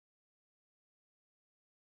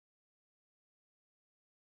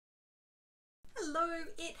Hello,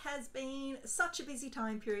 it has been such a busy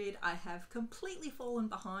time period. I have completely fallen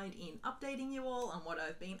behind in updating you all on what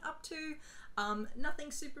I've been up to. Nothing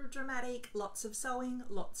super dramatic, lots of sewing,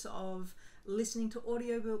 lots of listening to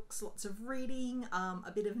audiobooks, lots of reading,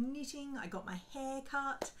 a bit of knitting. I got my hair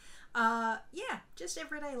cut. Yeah, just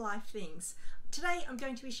everyday life things. Today I'm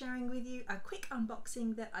going to be sharing with you a quick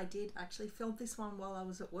unboxing that I did. Actually filmed this one while I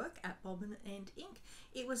was at work at Bobbin and Ink.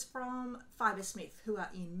 It was from Fibresmith, who are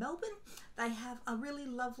in Melbourne. They have a really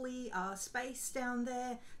lovely space down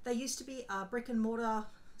there. They used to be a brick and mortar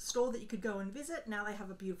store that you could go and visit. Now they have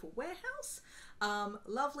a beautiful warehouse.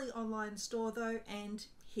 Lovely online store though, and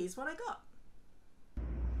here's what I got.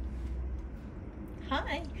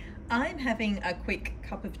 Hi, I'm having a quick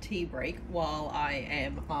cup of tea break while I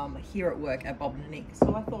am here at work at Bobbin and Ink.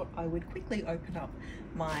 So I thought I would quickly open up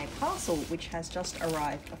my parcel, which has just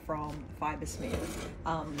arrived from Fibresmith.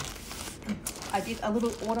 I did a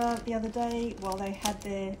little order the other day while they had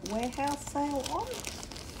their warehouse sale on.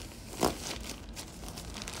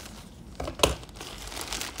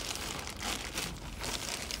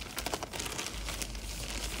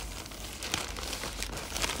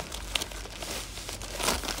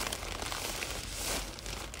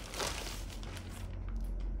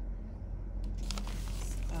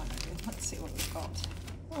 Let's see what we've got.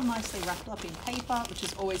 All nicely wrapped up in paper, which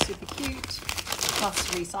is always super cute, plus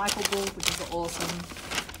recyclable, which is awesome.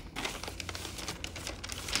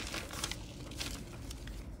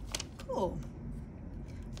 Cool.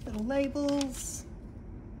 Little labels,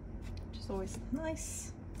 which is always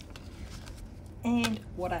nice. And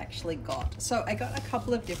what I actually got. So I got a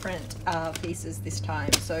couple of different pieces this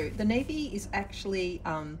time. So the navy is actually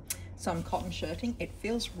some cotton shirting. It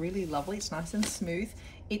feels really lovely. It's nice and smooth.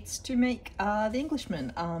 It's to make the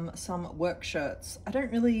Englishman some work shirts. I don't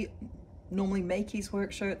really normally make his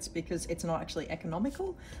work shirts because it's not actually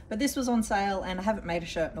economical, but this was on sale and I haven't made a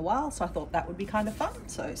shirt in a while, so I thought that would be kind of fun.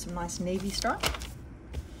 So some nice navy stripe.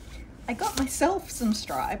 I got myself some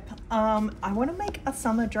stripe. I want to make a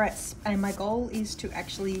summer dress, and my goal is to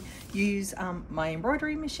actually use my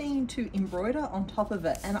embroidery machine to embroider on top of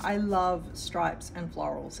it, and I love stripes and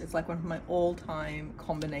florals. It's like one of my all-time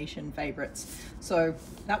combination favorites. So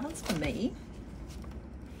that one's for me.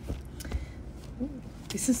 Ooh,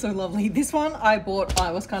 this is so lovely. This one I bought,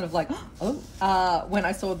 I was kind of like, oh, when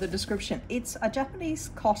I saw the description. It's a Japanese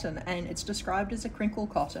cotton and it's described as a crinkle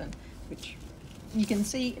cotton, which you can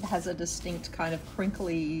see it has a distinct kind of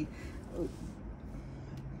crinkly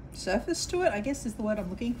surface to it, I guess is the word I'm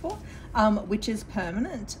looking for, which is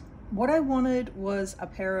permanent. What I wanted was a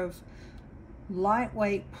pair of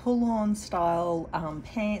lightweight pull-on style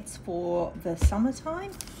pants for the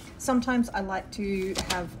summertime. Sometimes I like to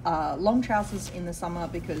have long trousers in the summer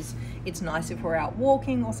because it's nice if we're out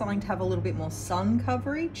walking or something to have a little bit more sun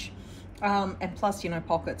coverage. And plus, you know,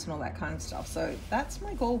 pockets and all that kind of stuff. So that's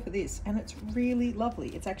my goal for this, and it's really lovely.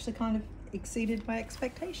 It's actually kind of exceeded my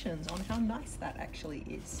expectations on how nice that actually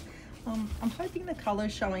is. I'm hoping the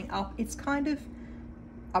color's showing up. It's kind of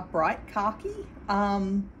a bright khaki,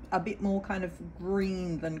 a bit more kind of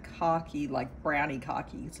green than khaki, like browny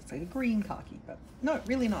khaki. So it's like a green khaki, but no,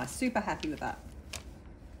 really nice. Super happy with that.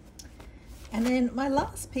 And then my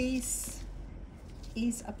last piece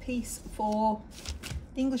is a piece for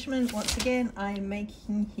the Englishman. Once again, I'm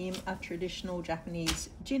making him a traditional Japanese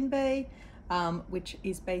jinbei, which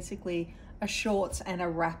is basically a shorts and a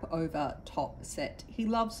wrap over top set. He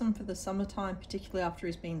loves them for the summertime, particularly after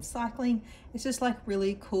he's been cycling. It's just like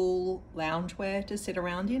really cool loungewear to sit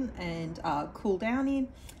around in and cool down in.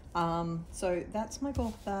 So that's my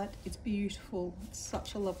goal for that. It's beautiful. It's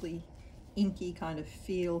such a lovely inky kind of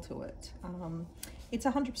feel to it. It's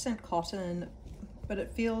 100% cotton, but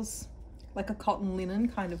it feels like a cotton linen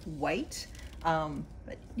kind of weight,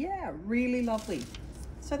 but yeah, really lovely.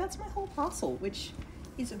 So that's my whole parcel, which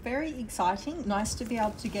is very exciting. Nice to be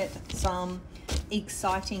able to get some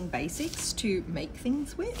exciting basics to make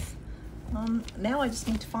things with. Now I just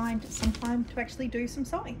need to find some time to actually do some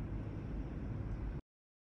sewing.